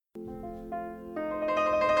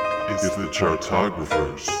It's the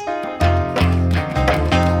Chartographers.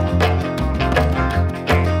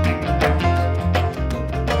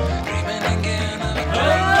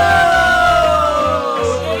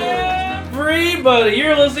 Everybody,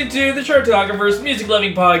 you're listening to the Chartographers Music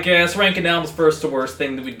Loving Podcast, ranking albums first to worst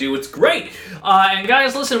thing that we do. It's great. And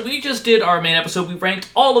guys, listen, we just did our main episode. We ranked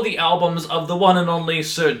all of the albums of the one and only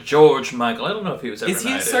Sir George Michael. I don't know if he was ever Is he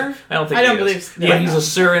a knighted. sir? I don't think I don't he is. believe so. But Yeah, he's no. a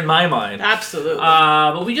sir in my mind. Absolutely.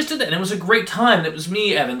 But we just did that, and it was a great time. And it was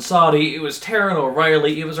me, Evan Sadi. It was Taran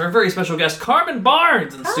O'Reilly. It was our very special guest, Carmen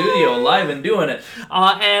Barnes, in the studio, live and doing it.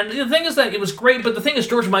 And the thing is that it was great, but the thing is,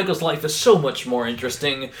 George Michael's life is so much more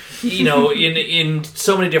interesting, you know, in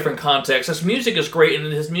so many different contexts. His music is great,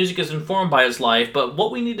 and his music is informed by his life, but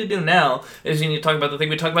what we need to do now is we need to talk about the thing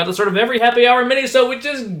we talk about at sort of every Happy Hour Minisode, which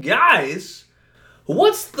is, guys,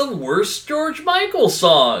 what's the worst George Michael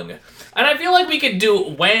song? And I feel like we could do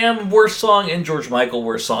Wham worst song and George Michael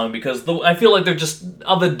worst song, because I feel like they're just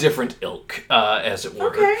of a different ilk, as it were.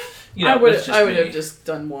 Okay. You know, I would that's just me. have just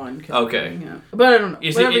done one. Okay. Yeah. But I don't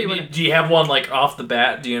know. Do you have one, like, off the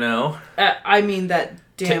bat? Do you know? I mean, that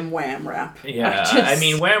damn Wham rap. Yeah, I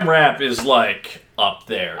mean, Wham rap is, like, up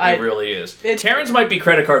there. It really is. Terrence might be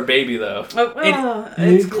Credit Card Baby, though.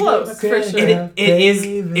 It's close, for sure.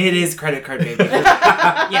 It is Credit Card Baby.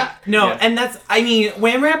 Yeah. No, Yeah. and that's, I mean,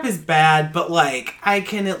 Wham Rap is bad, but, like, I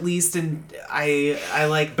can at least, I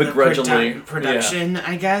like the Begrudgingly, production,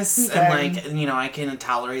 I guess, Okay. and, like, you know, I can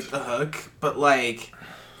tolerate the hook, but, like,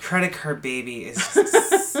 Credit Card Baby is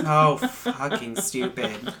just so fucking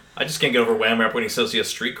stupid. I just can't get over Wham rap when he says he has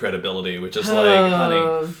street credibility, which is like,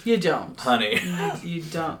 honey. You don't. Honey. You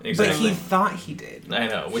don't. Exactly. But he thought he did. I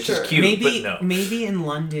know, which Sure. is cute, Maybe, but no. maybe in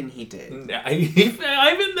London he did. Even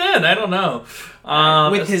then, I don't know.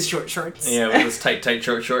 With his short shorts. Yeah, with his tight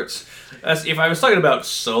short shorts. If I was talking about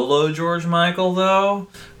solo George Michael, though,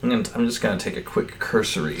 I'm just gonna take a quick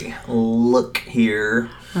cursory look here.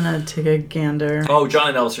 I'm gonna take a gander. Oh, John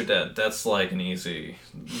and Elvis are dead. That's like an easy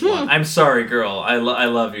one. I'm sorry, girl. I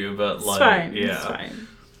love you, but It's like, fine. yeah. It's fine.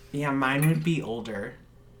 Yeah, mine would be older.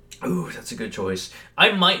 Ooh, that's a good choice.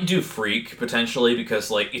 I might do Freak, potentially,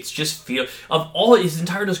 because, like, it's just of all his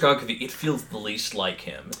entire discography, it feels the least like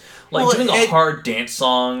him. Like, Well, doing a hard dance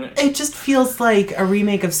song. It just feels like a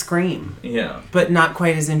remake of Scream, Yeah. but not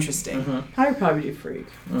quite as interesting. I would probably do Freak.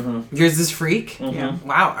 Yours is Freak? Yeah.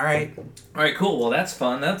 Wow, alright. Alright, cool. Well, that's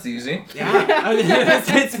fun. That's easy. Yeah.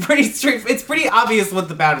 it's pretty straight. It's pretty obvious what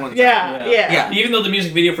the bad ones are. Yeah. Even though the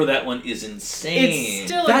music video for that one is insane. It's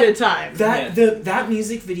still a good time. That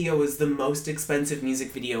music video was the most expensive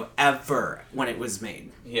music video ever when it was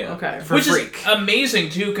made. Yeah. Okay. For Which Freak. is amazing,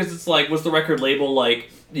 too, because it's like, was the record label like,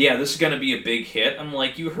 yeah, this is gonna be a big hit? I'm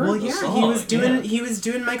like, you heard the song. He was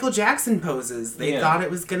doing Michael Jackson poses. They Yeah. thought it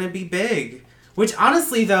was gonna be big. Which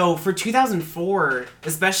honestly though, for 2004,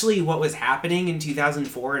 especially what was happening in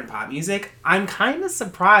 2004 in pop music, I'm kind of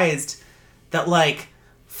surprised that like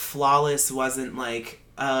Flawless wasn't like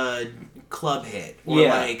a club hit or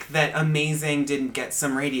like that Amazing didn't get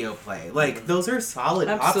some radio play. Like those are solid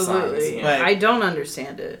pop songs. Absolutely. But I don't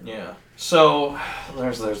understand it. Yeah. So,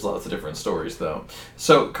 there's lots of different stories, though.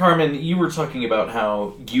 So, Carmen, you were talking about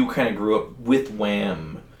how you kind of grew up with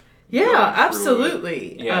Wham. Yeah,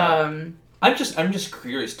 absolutely. Yeah. I'm just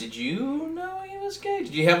curious. Did you know he was gay?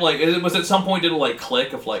 Did you have was at some point did it like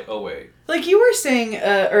click of like, oh wait, Like you were saying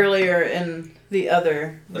earlier in the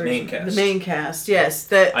other main cast. The main cast, yes.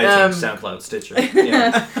 That iTunes, SoundCloud, Stitcher.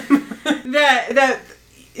 Yeah. that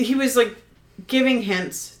he was like giving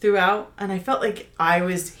hints throughout, and I felt like I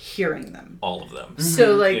was hearing them. All of them.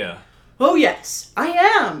 So like, Yeah. oh yes, I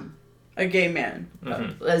am a gay man,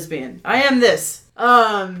 lesbian. I am this.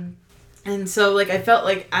 And so like I felt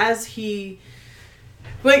like as he,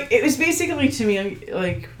 like it was basically to me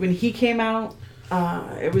like when he came out,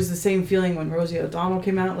 it was the same feeling when Rosie O'Donnell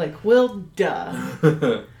came out. Like, well,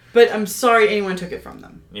 duh. But I'm sorry anyone took it from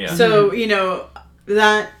them. Yeah. So you know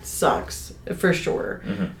that sucks for sure.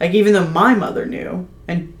 Like even though my mother knew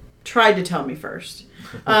and tried to tell me first.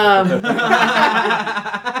 I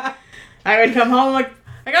would come home like,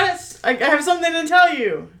 I have something to tell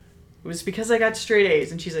you. It was because I got straight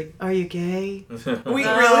A's, and she's like, "Are you gay?" wait, really? Did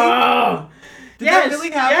Yes, that really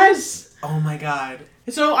happen? yes. Oh my god.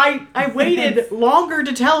 So I waited longer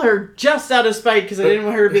to tell her just out of spite because I didn't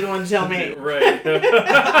want her to be the one to tell me. Right.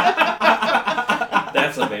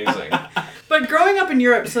 That's amazing. But growing up in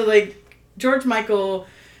Europe, so like George Michael,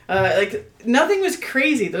 like nothing was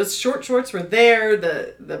crazy. Those short shorts were there.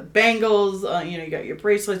 The bangles, you got your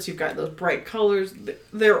bracelets. You've got those bright colors.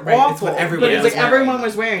 They're awful. It's what everybody but it's like was wearing. everyone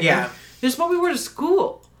was wearing. Yeah. them. Just what we wore to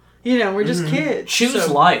school. We're just kids. Choose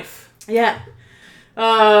so, life. Yeah.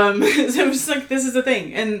 So it was like, this is the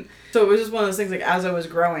thing. And so it was just one of those things, like, as I was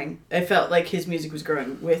growing, I felt like his music was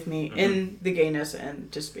growing with me in the gayness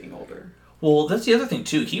and just being older. Well, that's the other thing,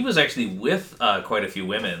 too. He was actually with quite a few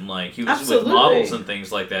women. Like, he was Absolutely. with models and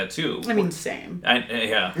things like that, too. I mean, same.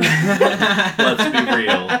 Yeah. Let's be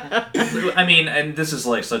real. I mean, and this is,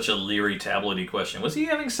 like, such a leery, tabloidy question. Was he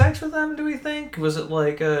having sex with them, do we think? Was it,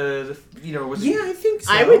 like, was Yeah, I think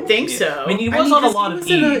so. I would think so. I mean, he was on a 'cause lot he of was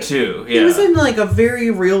in E, a- too. He was in, like, a very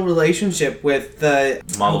real relationship with the...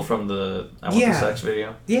 Model from the I Want the Sex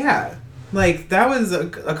video. Yeah. Like, that was a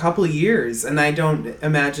couple of years, and I don't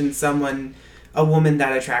imagine a woman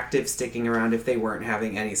that attractive sticking around if they weren't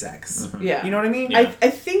having any sex. Yeah. You know what I mean? Yeah. I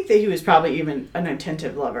think that he was probably even an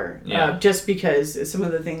attentive lover. Yeah. Just because some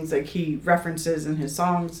of the things like he references in his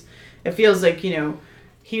songs, it feels like,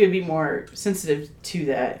 he would be more sensitive to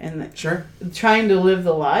that. And Sure. trying to live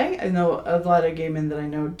the lie, I know a lot of gay men that I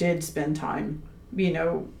know did spend time,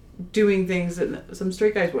 doing things that some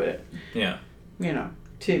straight guys wouldn't. Yeah.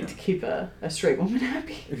 To keep a straight woman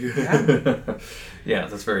happy. Yeah,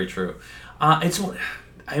 that's very true. I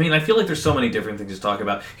feel like there's so many different things to talk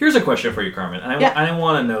about. Here's a question for you, Carmen. And I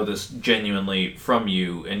want to know this genuinely from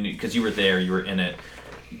you, and because you were there, you were in it.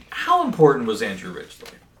 How important was Andrew Ridgeley?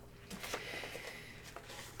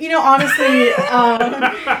 Honestly,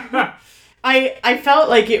 I felt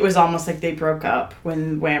like it was almost like they broke up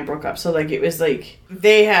when Wham broke up. So, like, it was like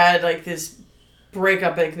they had, like, this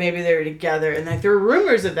breakup, like, maybe they were together. And, like, there were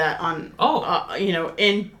rumors of that on,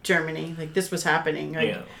 in Germany. Like, this was happening.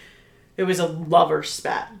 Like, it was a lover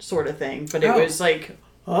spat sort of thing. But it was like,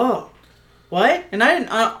 what? And I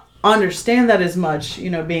didn't understand that as much,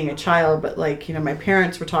 being a child. But, like, my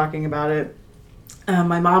parents were talking about it.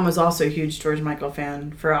 My mom was also a huge George Michael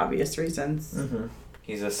fan for obvious reasons. Mm-hmm.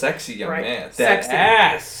 He's a sexy young man. Sexy.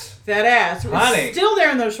 That ass. Honey. Still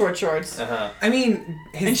there in those short shorts. Uh-huh. I mean,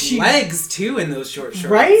 his legs, too, in those short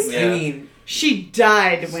shorts. Right? Yeah. I mean... She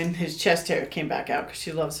died when his chest hair came back out because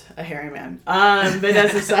she loves a hairy man. But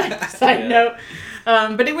that's a side note.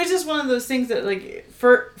 But it was just one of those things that, like,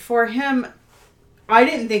 for him, I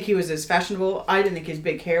didn't think he was as fashionable. I didn't think his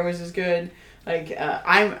big hair was as good. Like,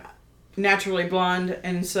 I'm naturally blonde,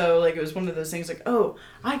 and so, like, it was one of those things like, oh,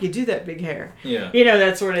 I could do that big hair. Yeah.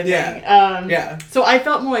 That sort of thing. So I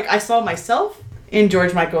felt more like I saw myself in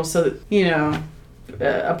George Michael, so that,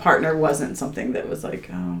 a partner wasn't something that was like,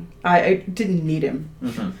 I didn't need him.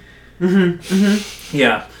 Mm-hmm. Mm-hmm. Mm-hmm.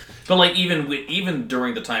 Yeah. But, like, even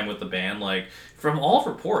during the time with the band, like, from all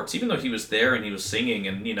reports, even though he was there and he was singing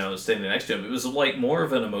and, standing next to him, it was, like, more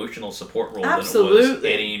of an emotional support role than it was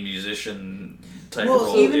any musician type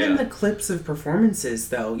role. Even in the clips of performances,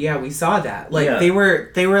 though, we saw that. Like, they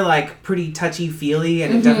were like, pretty touchy-feely,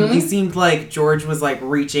 and it definitely seemed like George was, like,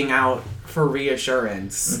 reaching out for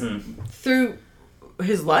reassurance. Mm-hmm. Through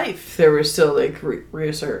his life, there was still, like,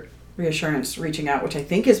 reassurance reaching out, which I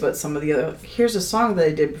think is what some of the other... Here's a song that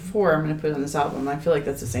I did before, I'm going to put on this album. I feel like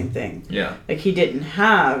that's the same thing. Yeah. Like, he didn't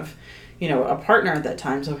have, a partner at that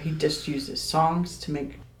time, so he just used his songs to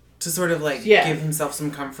make... To sort of, like, give himself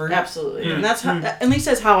some comfort. Absolutely. And that's how... At least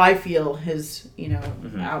that's how I feel his,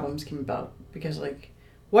 albums came about. Because, like,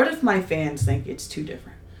 what if my fans think it's too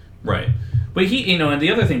different? Right. But he, and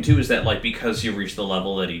the other thing, too, is that, like, because he reached the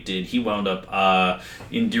level that he did, he wound up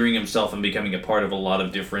endearing himself and becoming a part of a lot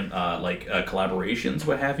of different, collaborations,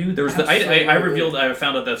 what have you. There was I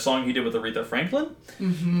found out that song he did with Aretha Franklin,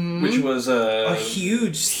 which was a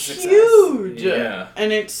huge success. Huge! Yeah.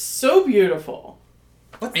 And it's so beautiful.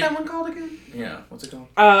 What's that one called again? Yeah, what's it called?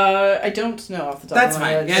 I don't know off the top That's of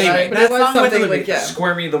my fine. head. Anyway, but that it was song with something the like,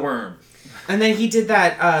 Square Me the Worm. And then he did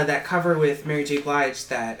that cover with Mary J. Blige,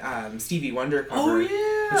 that Stevie Wonder cover. Oh,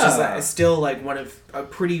 yeah! Which is still, like, one of a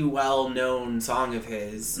pretty well-known song of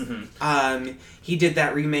his. Mm-hmm. He did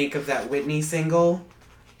that remake of that Whitney single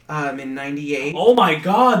in 98. Oh my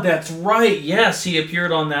god, that's right! Yes, he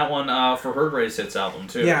appeared on that one for her Greatest Hits album,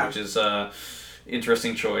 too. Yeah. Which is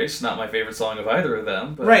interesting choice. Not my favorite song of either of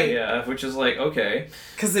them. But right. Yeah, which is like, okay.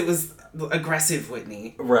 Because it was aggressive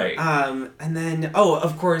Whitney. Right. And then,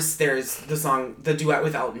 of course, there's the duet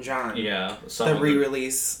with Elton John. Yeah. The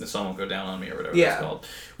re-release. The Song Won't Go Down on Me, or whatever it's called.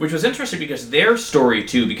 Which was interesting because their story,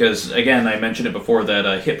 too, because, again, I mentioned it before,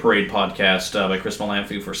 that Hit Parade podcast by Chris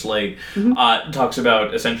Melanphy for Slade talks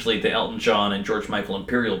about, essentially, the Elton John and George Michael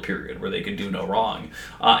imperial period, where they could do no wrong.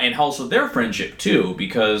 And also their friendship, too,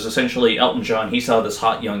 because, essentially, Elton John, he saw this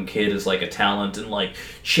hot young kid as, like, a talent and, like,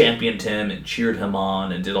 championed him and cheered him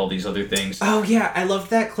on and did all these other things. Oh, yeah. I loved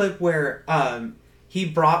that clip where he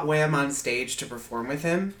brought Wham on stage to perform with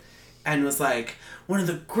him and was like, one of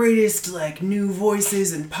the greatest, like, new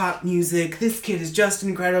voices in pop music. This kid is just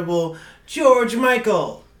incredible. George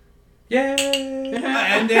Michael. Yay!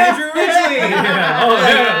 And Andrew Ridgely. Yeah. Oh,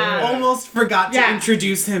 yeah. Almost forgot to Yeah.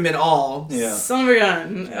 introduce him at all. Yeah. Son of a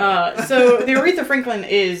gun. So the Aretha Franklin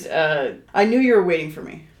is I Knew You Were Waiting for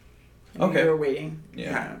Me. I Knew Okay. You Were Waiting.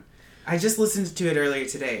 Yeah. I just listened to it earlier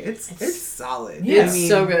today. It's solid. Yeah. It's I mean,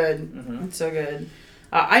 so good. Mhm. It's so good.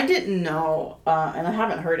 I didn't know, and I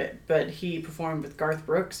haven't heard it, but he performed with Garth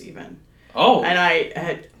Brooks even. Oh. And I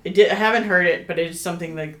haven't heard it, but it's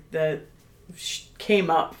something like that came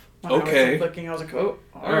up when I Okay. was looking. I was like, oh,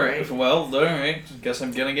 All right. Well, all right. Guess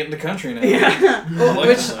I'm gonna get into country now. Yeah. Well, like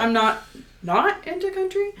which that. I'm not into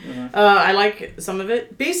country. Mhm. I like some of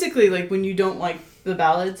it. Basically, like when you don't like the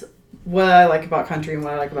ballads, what I like about country and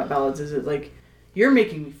what I like about ballads is it like you're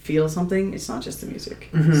making me feel something. It's not just the music.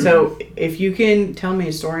 Mhm. So if you can tell me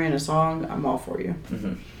a story in a song, I'm all for you.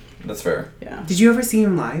 Mhm. That's fair. Yeah. Did you ever see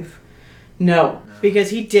him live? No, because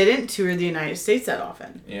he didn't tour the United States that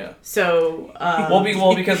often. Yeah. So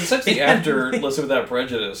Well, because essentially after Listen Without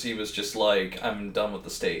Prejudice, he was just like, I'm done with the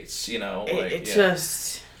States, you know? Like, it yeah.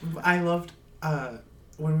 just I loved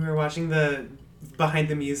when we were watching the behind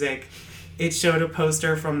the music. It showed a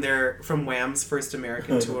poster from Wham's first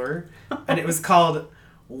American tour, and it was called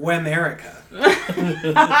Whamerica.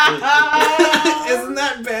 Isn't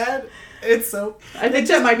that bad? It's so. I think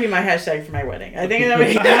that might be my hashtag for my wedding. I think that would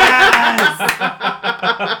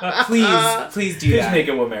Please do Please that. make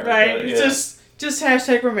it America. right. Yeah. Just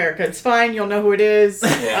hashtag America. It's fine. You'll know who it is.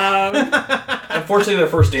 Yeah. Unfortunately, their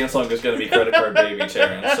first dance song is going to be Credit Card Baby,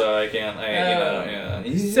 Taran, so I can't, yeah.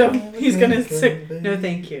 So he's gonna say no,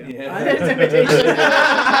 thank you. Yeah. On his invitation.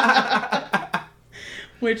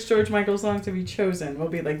 Which George Michael songs have you chosen? Will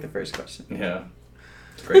be like the first question. Yeah.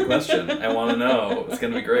 Great question. I want to know. It's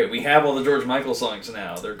going to be great. We have all the George Michael songs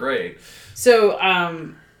now. They're great. So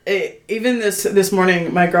even this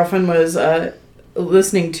morning, my girlfriend was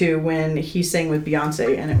listening to when he sang with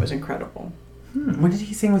Beyonce, and it was incredible. When did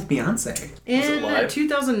he sing with Beyonce? Was it In live?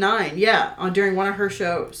 2009, yeah, during one of her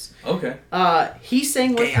shows. Okay. He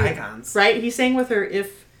sang with Gay her. icons. Right, he sang with her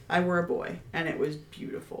 "If I Were a Boy," and it was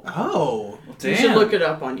beautiful. Oh, You should look it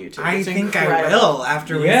up on YouTube. I It's think I incredible. will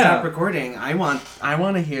after we Yeah. stop recording. I want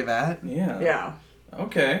to hear that Yeah. Yeah,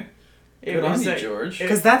 Okay. it Good on was you, like- George.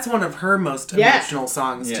 because that's one of her most Yeah. emotional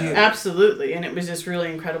songs Yeah. too. absolutely, and it was just really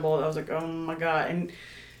incredible. I was like, oh my god, and.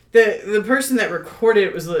 The person that recorded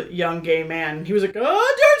it was a young gay man. He was like,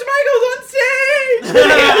 "Oh, George Michael's on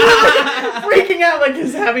stage!" Freaking out like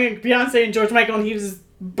he's having Beyonce and George Michael, and he was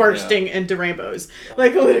bursting into rainbows.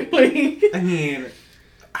 Like literally, I mean,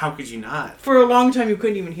 how could you not? for a long time you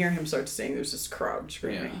couldn't even hear him start to sing. There was just crowd Yeah.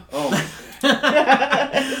 screaming. Oh.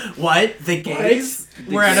 What? The gays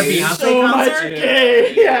were at a gays? Beyonce So much concert?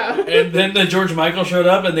 gay, yeah. And then the George Michael showed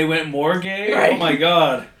up and they went more gay? Right. Oh my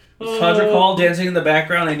god. Was Tundra Call dancing in the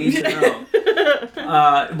background? I need to know.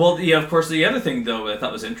 Well, yeah, of course, the other thing, though, I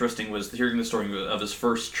thought was interesting was hearing the story of his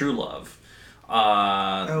first true love.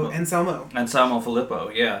 Anselmo. Anselmo Filippo,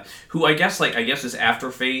 yeah. Who I guess is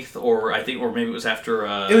after Faith, or maybe it was after...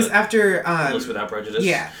 It was after. Listen Without Prejudice.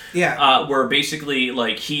 Yeah. Where basically,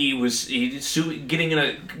 like, he was getting in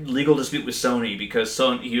a legal dispute with Sony because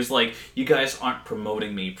he was like, you guys aren't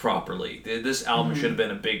promoting me properly. This album should have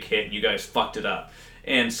been a big hit, and you guys fucked it up.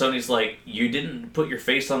 And Sony's like, you didn't put your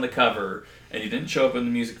face on the cover, and you didn't show up in the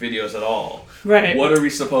music videos at all. Right. What are we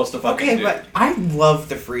supposed to fucking Okay, do? but I love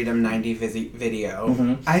the Freedom 90 video.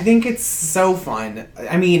 Mhm. I think it's so fun.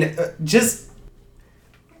 I mean,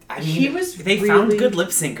 He was They found really- good lip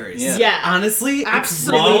syncers. Yeah. Yeah. Honestly, it's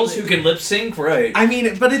Absolutely. Models who can lip sync, right? I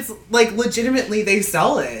mean, but it's like legitimately they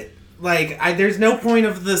sell it. Like, there's no point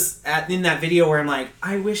of this in that video where I'm like,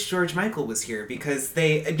 I wish George Michael was here because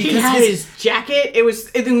He had his jacket. It was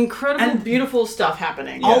incredible, And- beautiful stuff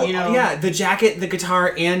happening. all, you know? yeah, the jacket, the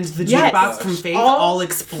guitar, and the Yes. jukebox from Faith all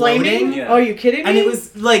exploding. Flaming? Yeah. Are you kidding me? And it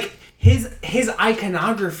was like his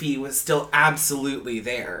iconography was still absolutely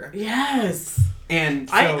there. Yes. And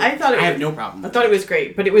so I thought I have no problem. I thought it was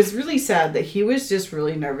great, but it was really sad that he was just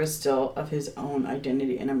really nervous still of his own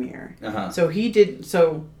identity in a mirror. Uh-huh. So he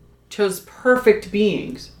chose perfect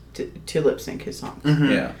beings to lip sync his songs.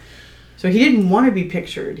 Yeah. So he didn't want to be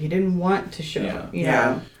pictured. He didn't want to show. Yeah. You Yeah.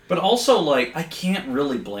 know? But also, like, I can't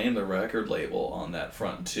really blame the record label on that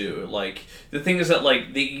front, too. Like, the thing is that,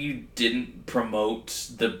 like, you didn't promote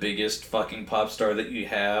the biggest fucking pop star that you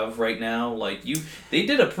have right now. Like, they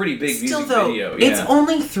did a pretty big Still music though, video. it's Yeah.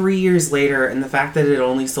 only 3 years later, and the fact that it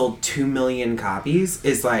only sold 2 million copies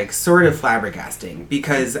is like sort of flabbergasting.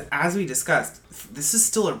 Because as we discussed, this is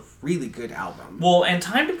still a really good album. Well, and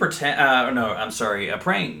Time to Pretend...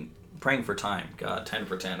 Praying Praying for Time. God, 10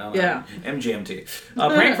 for 10. Oh, Yeah. MGMT.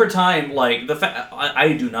 Praying for Time, like,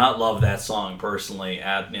 I do not love that song personally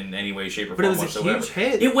in any way, shape, or form whatsoever. But it was a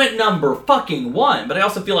huge hit. It went number fucking one, but I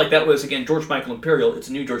also feel like that was, again, George Michael Imperial. It's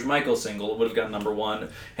a new George Michael single. It would have gotten number one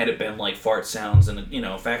had it been, like, fart sounds and,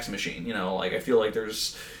 fax machine. Like, I feel like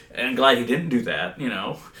there's... And I'm glad he didn't do that,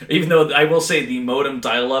 Even though I will say the modem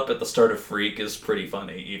dial-up at the start of Freak is pretty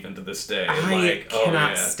funny, even to this day. I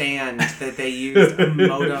cannot stand that they used a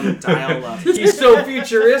modem dial-up. He's so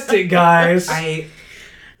futuristic, guys. He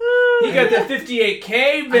got that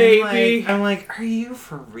 58K, baby. I'm like, are you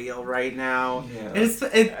for real right now? Yeah.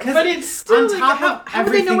 But it's still on top of how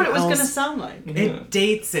would they know what it was everything going to else, sound like? It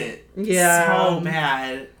dates it Yeah. so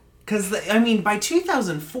bad. Because, by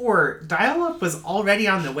 2004, dial-up was already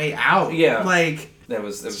on the way out. Yeah. Like... That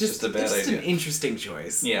was just a bad idea. It's idea. an interesting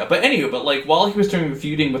choice. Yeah, but while he was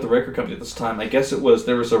feuding with the record company at this time, I guess there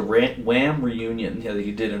was a Wham reunion that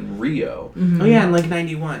he did in Rio. Mm-hmm. Oh yeah, in like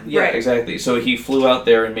 91. Yeah, Right. Exactly. So he flew out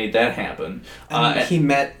there and made that happen. He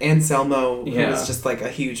met Anselmo, who Yeah. was just like a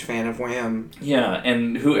huge fan of Wham. Yeah,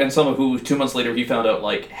 and someone who 2 months later he found out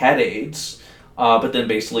had AIDS. But then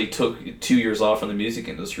basically took 2 years off from the music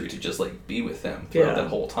industry to just be with them throughout that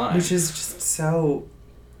whole time. Which is just so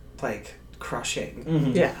crushing.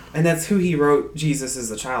 Mm-hmm. Yeah. And that's who he wrote Jesus as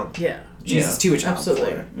a Child. Yeah. Jesus to a Child.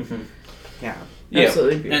 Absolutely. Mm-hmm. Yeah. Yeah.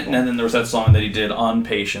 Absolutely beautiful. And then there was that song that he did on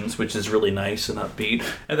Patience, which is really nice and upbeat.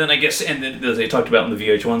 And then as they talked about in the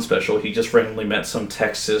VH1 special, he just randomly met some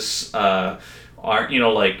Texas arms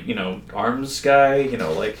guy,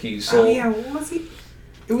 he sold... Oh yeah, what was he?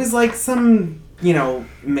 It was like some,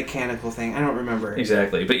 mechanical thing. I don't remember.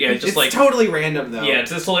 Exactly. But yeah, It's totally random though. Yeah, it's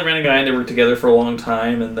this totally random guy, and they were together for a long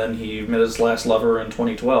time, and then he met his last lover in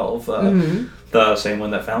 2012, the same one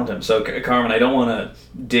that found him. So, Carmen, I don't want to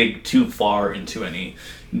dig too far into any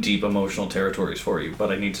deep emotional territories for you, but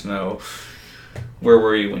I need to know, where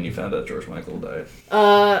were you when you found out George Michael died?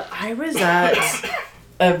 I was at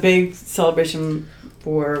a big celebration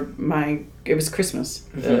for it was Christmas.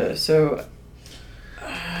 Mm-hmm. So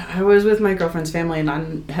I was with my girlfriend's family, and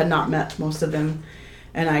I had not met most of them,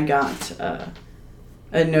 and I got a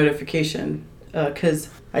notification because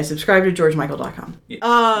I subscribed to GeorgeMichael.com.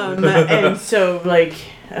 Yeah. And so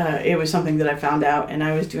it was something that I found out, and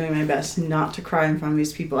I was doing my best not to cry in front of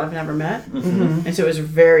these people I've never met, and so it was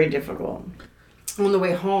very difficult. On the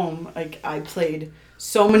way home, I played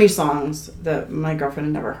so many songs that my girlfriend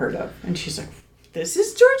had never heard of, and she's like, "This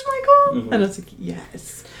is George Michael?" And I was like,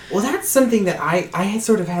 "Yes." Well, that's something that I had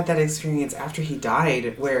sort of had that experience after he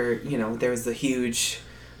died, where, there was the huge,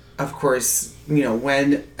 of course,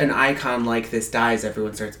 when an icon like this dies,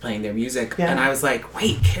 everyone starts playing their music. Yeah. And I was like,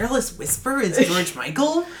 wait, Careless Whisper is George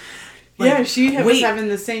Michael? She was having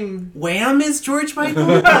the same... Wham is George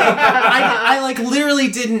Michael? I literally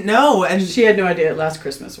didn't know. And she had no idea what Last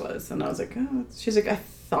Christmas was. And I was like, oh. She's like, I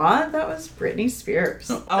thought that was Britney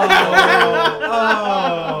Spears. I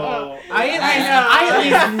at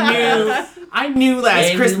least knew. I knew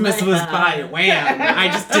Last Christmas was by Wham. I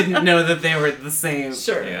just didn't know that they were the same.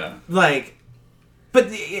 Sure. Yeah.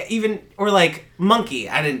 But even, or Monkey,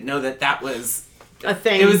 I didn't know that was... A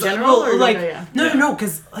thing it was in general? No,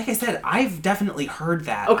 because like I said, I've definitely heard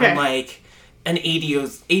that on an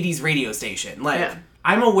 80s radio station.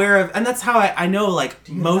 I'm aware of, and that's how I know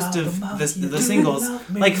most of the singles.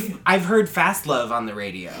 I've heard Fast Love on the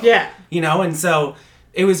radio. Yeah. And so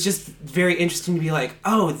it was just very interesting to be like,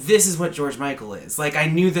 oh, this is what George Michael is. I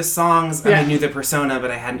knew the songs, and I knew the persona,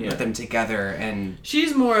 but I hadn't put them together. And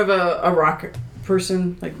she's more of a rock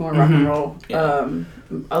person, more rock and roll. Yeah.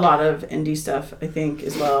 A lot of indie stuff, I think,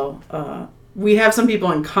 as well. We have some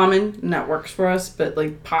people in common, and that works for us, but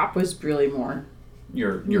pop was really more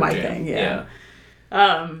your my jam. thing. Yeah.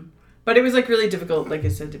 But it was really difficult, like I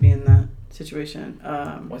said, to be in that situation.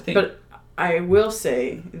 But I will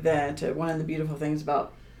say that one of the beautiful things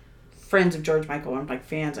about friends of George Michael and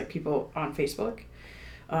fans, people on Facebook,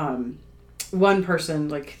 one person,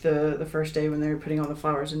 the first day when they were putting all the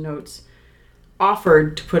flowers and notes,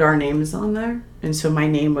 offered to put our names on there, and so my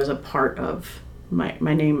name was a part of my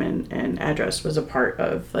name and address was a part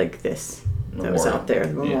of this that was out there,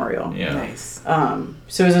 the memorial. Yeah. Nice.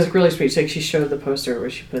 So it was really sweet. She showed the poster where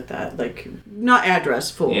she put that not address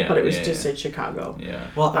full, but it was just in Chicago. Yeah.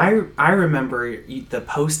 Well, I remember the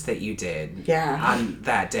post that you did on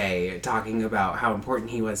that day talking about how important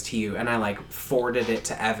he was to you, and I forwarded it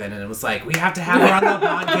to Evan, and it was we have to have her on the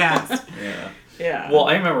podcast. Yeah. Yeah. Well,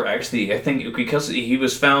 I remember I think because he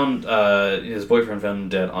was found, his boyfriend found him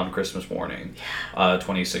dead on Christmas morning,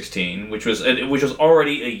 2016, which was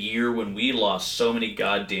already a year when we lost so many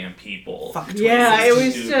goddamn people. Fuck yeah, it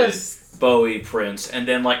was Stupid. just Bowie, Prince, and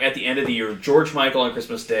then like at the end of the year, George Michael on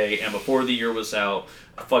Christmas Day, and before the year was out,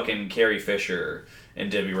 fucking Carrie Fisher and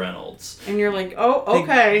Debbie Reynolds. And you're like, oh,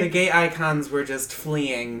 okay. The gay icons were just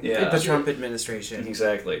fleeing the Trump administration.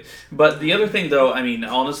 Exactly. But the other thing, though, I mean,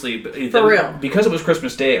 honestly, For real. because it was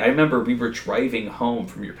Christmas Day, I remember we were driving home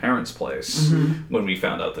from your parents' place when we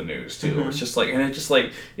found out the news, too. It's just like, and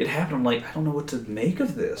it happened. I'm like, I don't know what to make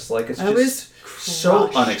of this. Like, it's just so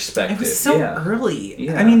unexpected. It was so early.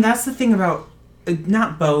 Yeah. I mean, that's the thing about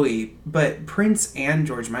not Bowie, but Prince and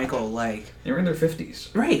George Michael, like... They were in their 50s.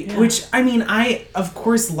 Right. Yeah. Which, I mean, of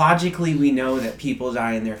course, logically, we know that people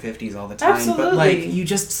die in their 50s all the time. Absolutely. But, like, you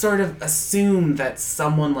just sort of assume that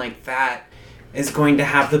someone like that is going to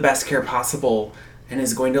have the best care possible and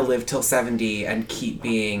is going to live till 70 and keep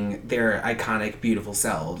being their iconic, beautiful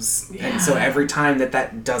selves. Yeah. And so every time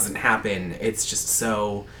that doesn't happen, it's just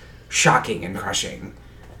so shocking and crushing.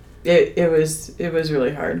 It was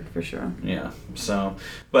really hard, for sure. Yeah. So,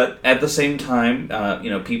 but at the same time,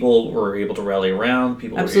 people were able to rally around.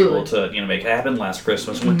 People were able to, make it happen. Last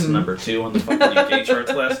Christmas went to number 2 on the fucking UK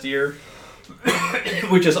charts last year,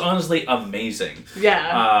 which is honestly amazing.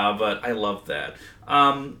 Yeah. But I love that.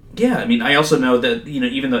 I mean, I also know that,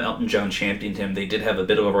 even though Elton John championed him, they did have a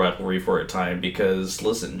bit of a rivalry for a time because,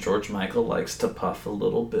 listen, George Michael likes to puff a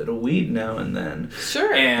little bit of weed now and then.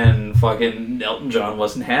 Sure. And fucking Elton John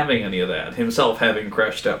wasn't having any of that, himself having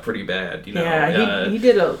crashed out pretty bad, Yeah, he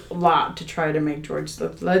did a lot to try to make George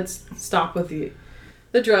let's stop with the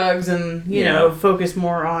drugs and, focus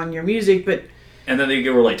more on your music, but... And then they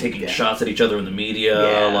were, like, taking shots at each other in the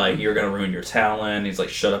media, like, you're gonna ruin your talent. He's like,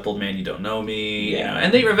 shut up, old man, you don't know me. Yeah.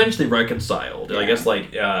 And they eventually reconciled. Yeah. I guess,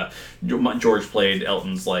 like, George played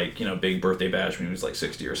Elton's, like, big birthday bash when he was, like,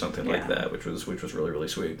 60 or something like that, which was really, really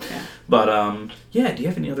sweet. Yeah. But, do you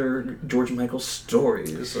have any other George Michael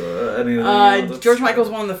stories? George Michael's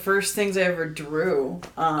one of the first things I ever drew.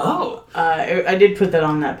 I did put that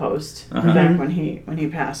on that post back when he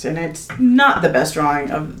passed, and it's not the best drawing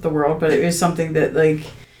of the world, but it was something that, like,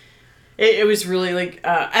 it was really, like,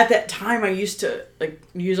 at that time I used to, like,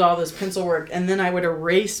 use all this pencil work, and then I would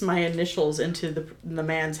erase my initials into the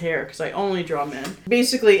man's hair, because I only draw men.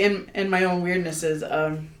 Basically, in my own weirdnesses,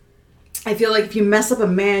 I feel like if you mess up a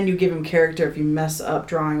man, you give him character. If you mess up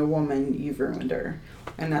drawing a woman, you've ruined her.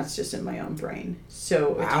 And that's just in my own brain.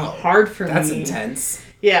 So it's hard for me. That's intense.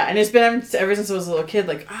 Yeah, and it's been ever since I was a little kid,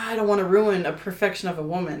 like, I don't want to ruin a perfection of a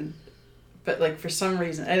woman. But, like, for some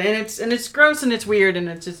reason, and it's gross and it's weird and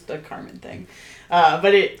it's just a Carmen thing.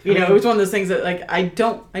 But it was one of those things that, like, I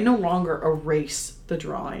no longer erase the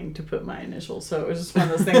drawing to put my initials. So it was just one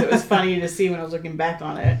of those things that was funny to see when I was looking back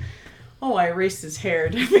on it. Oh, I erased his hair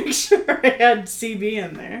to make sure I had CB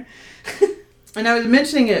in there. And I was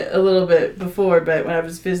mentioning it a little bit before, but when I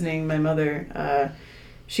was visiting my mother,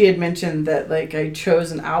 she had mentioned that, like, I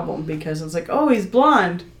chose an album because I was like, oh, he's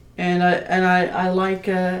blonde, and I like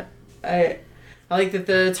I like that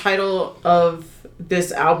the title of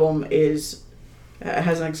this album has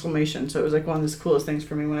an exclamation, so it was like one of the coolest things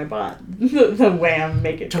for me when I bought the Wham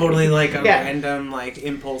Make It Totally Big. like a random, like,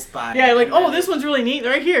 impulse buy. Yeah, like, oh, this one's really neat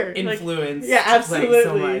right here. Influence. Like, yeah, absolutely.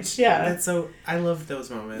 So much. Yeah. That's so, I love those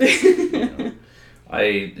moments.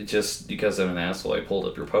 I just, because I'm an asshole, I pulled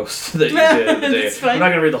up your post that you did today. I'm not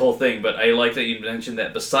going to read the whole thing, but I like that you mentioned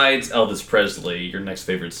that besides Elvis Presley, your next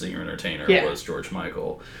favorite singer-entertainer was George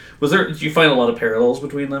Michael. Did you find a lot of parallels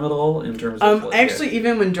between them at all in terms of... actually,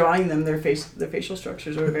 even when drawing them, their facial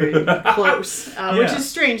structures are very close, which is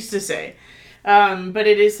strange to say. But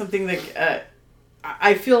it is something that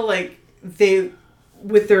I feel like they,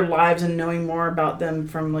 with their lives and knowing more about them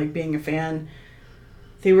from, like, being a fan,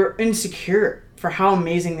 they were insecure for how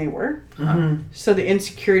amazing they were. So the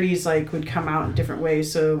insecurities, like, would come out in different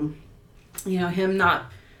ways. So, him not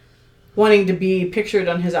wanting to be pictured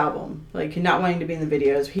on his album, like, not wanting to be in the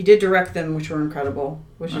videos. He did direct them, which were incredible,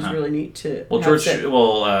 which is really neat to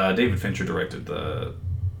David Fincher directed the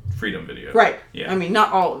Freedom video. Right. Yeah. I mean,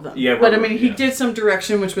 not all of them. Yeah, but I mean, he did some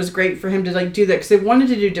direction, which was great for him to, like, do that, because they wanted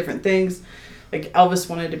to do different things. Like, Elvis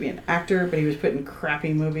wanted to be an actor, but he was put in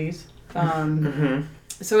crappy movies.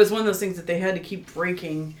 So it was one of those things that they had to keep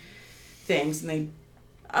breaking things, and they,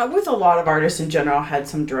 with a lot of artists in general, had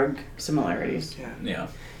some drug similarities. Yeah.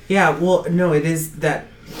 Yeah, well, no, it is that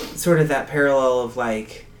sort of that parallel of,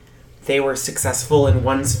 like, they were successful in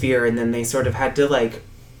one sphere and then they sort of had to, like,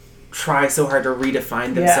 try so hard to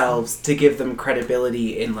redefine themselves to give them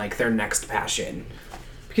credibility in, like, their next passion.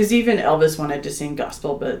 Because even Elvis wanted to sing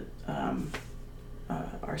gospel, but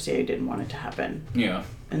RCA didn't want it to happen. Yeah.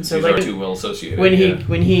 And so, these like, are too well associated.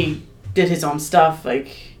 When he did his own stuff, like,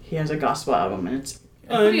 he has a gospel album and it's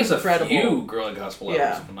I think he has a incredible. few Gorilla Gospel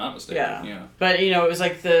albums, if I'm not mistaken. Yeah. But, it was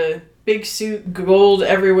like the big suit, gold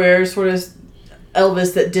everywhere, sort of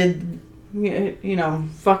Elvis that did,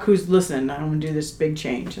 fuck who's listening. I want to do this big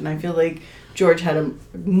change. And I feel like George had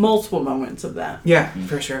multiple moments of that. Yeah,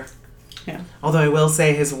 for sure. Yeah. Although I will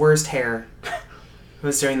say his worst hair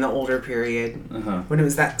was during the older period. When it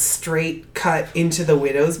was that straight cut into the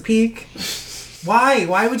widow's peak. Why?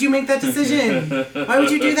 Why would you make that decision? Why would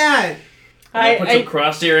you do that? I put some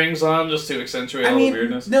cross earrings on just to accentuate all the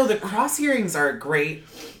weirdness. No, the cross earrings are great.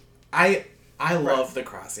 I love the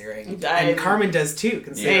cross earring. And Carmen does too,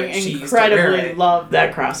 considering she used to wear incredibly it. love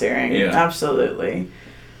that cross earring. Yeah. Absolutely.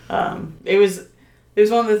 It was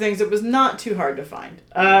one of the things that was not too hard to find.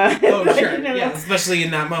 Oh, sure. Yeah, especially in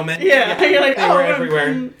that moment. Yeah. You're like, they were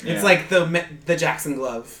everywhere. It's like the Jackson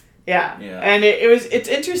glove. Yeah. And it's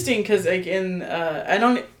interesting because like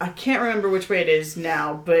I can't remember which way it is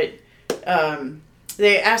now, but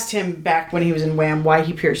they asked him back when he was in Wham why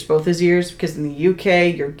he pierced both his ears, because in the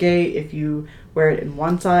UK you're gay if you wear it in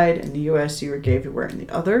one side, in the US you were gay if you wear it in the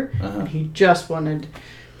other, and he just wanted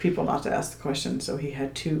people not to ask the question, so he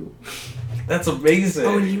had two. That's amazing.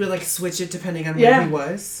 Oh, and he would like switch it depending on where he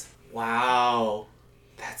was? Wow.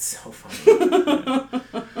 That's so funny.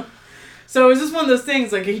 So it was just one of those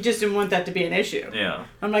things, like, he just didn't want that to be an issue. Yeah.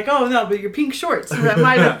 I'm like, oh, no, but your pink shorts. That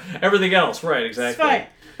might have... Everything else, right, exactly. It's fine.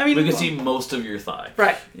 I mean... We can see most of your thigh.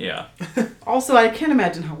 Right. Yeah. Also, I can't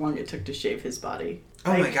imagine how long it took to shave his body.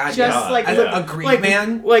 Oh my god, just like a Greek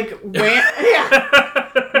man? Like, Wham...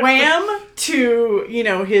 yeah. Wham to,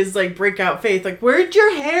 his, like, breakout faith. Like, where'd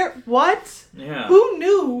your hair... What? Yeah. Who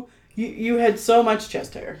knew you had so much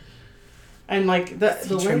chest hair? And, like,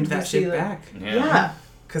 the trimmed that shit back. Yeah.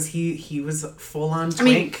 Because he was full on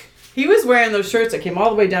twink. He was wearing those shirts that came all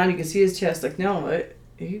the way down. You could see his chest. Like, no,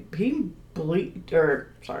 he probably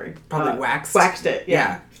waxed it.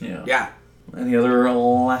 Yeah. Any other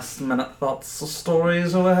last minute thoughts or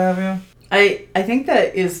stories or what have you? I think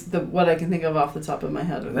that is what I can think of off the top of my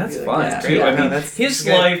head. That's like, fine too. Yeah. I mean, his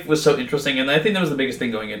life was so interesting, and I think that was the biggest thing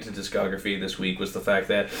going into discography this week was the fact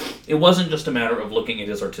that it wasn't just a matter of looking at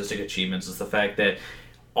his artistic achievements. It's the fact that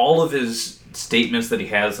all of his statements that he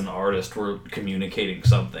has as an artist were communicating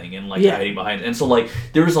something and hiding behind it. And so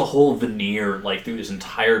there was a whole veneer through his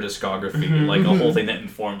entire discography, a whole thing that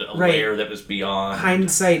informed a layer that was beyond.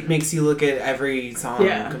 Hindsight makes you look at every song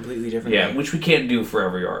completely differently. Yeah, which we can't do for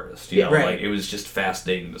every artist. You know? It was just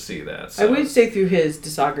fascinating to see that. So. I would say through his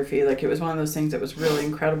discography, it was one of those things that was really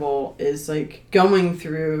incredible is going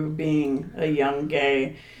through being a young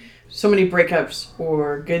gay. So many breakups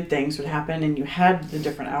or good things would happen, and you had the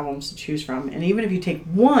different albums to choose from. And even if you take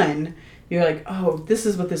one, you're like, oh, this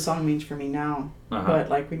is what this song means for me now. But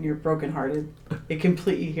when you're brokenhearted, it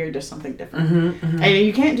completely here does something different. And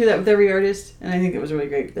you can't do that with every artist. And I think it was really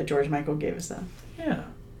great that George Michael gave us that. Yeah,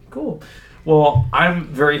 cool. Well, I'm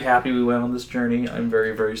very happy we went on this journey. I'm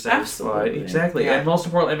very, very satisfied. Absolutely. Exactly. Yeah. And most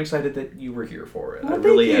importantly, I'm excited that you were here for it. Well, I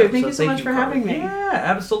really am. Thank you so much for having me. Yeah,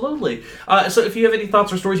 absolutely. So if you have any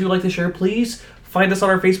thoughts or stories you would like to share, please find us on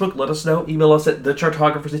our Facebook. Let us know. Email us at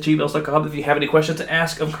thechartographers@gmail.com if you have any questions to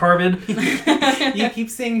ask of Carmen. You keep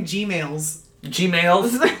saying Gmails.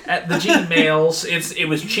 Gmails at the Gmails. It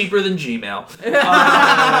was cheaper than Gmail.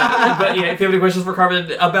 But yeah, if you have any questions for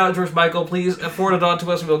Carmen about George Michael, please forward it on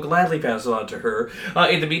to us, and we'll gladly pass it on to her.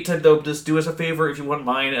 In the meantime, though, just do us a favor if you wouldn't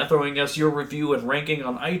mind throwing us your review and ranking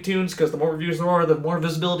on iTunes, because the more reviews there are, the more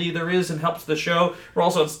visibility there is, and helps the show. We're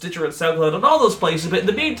also on Stitcher and SoundCloud and all those places. But in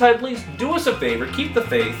the meantime, please do us a favor, keep the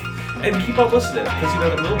faith, and keep on listening, because you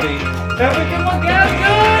know it will be. Have a good one, guys.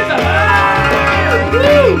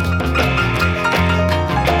 Good. Woo!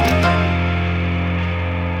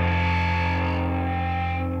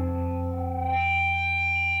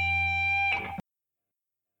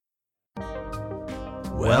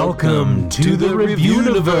 Welcome to the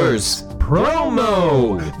Reviewniverse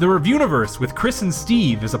promo! The Reviewniverse with Chris and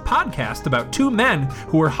Steve is a podcast about two men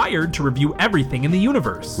who are hired to review everything in the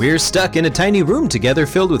universe. We're stuck in a tiny room together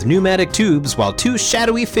filled with pneumatic tubes while two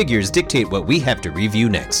shadowy figures dictate what we have to review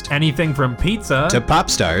next. Anything from pizza to pop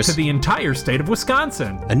stars to the entire state of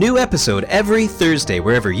Wisconsin. A new episode every Thursday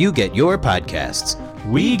wherever you get your podcasts.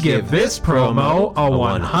 We give this promo a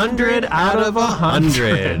 100 out of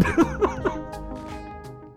 100.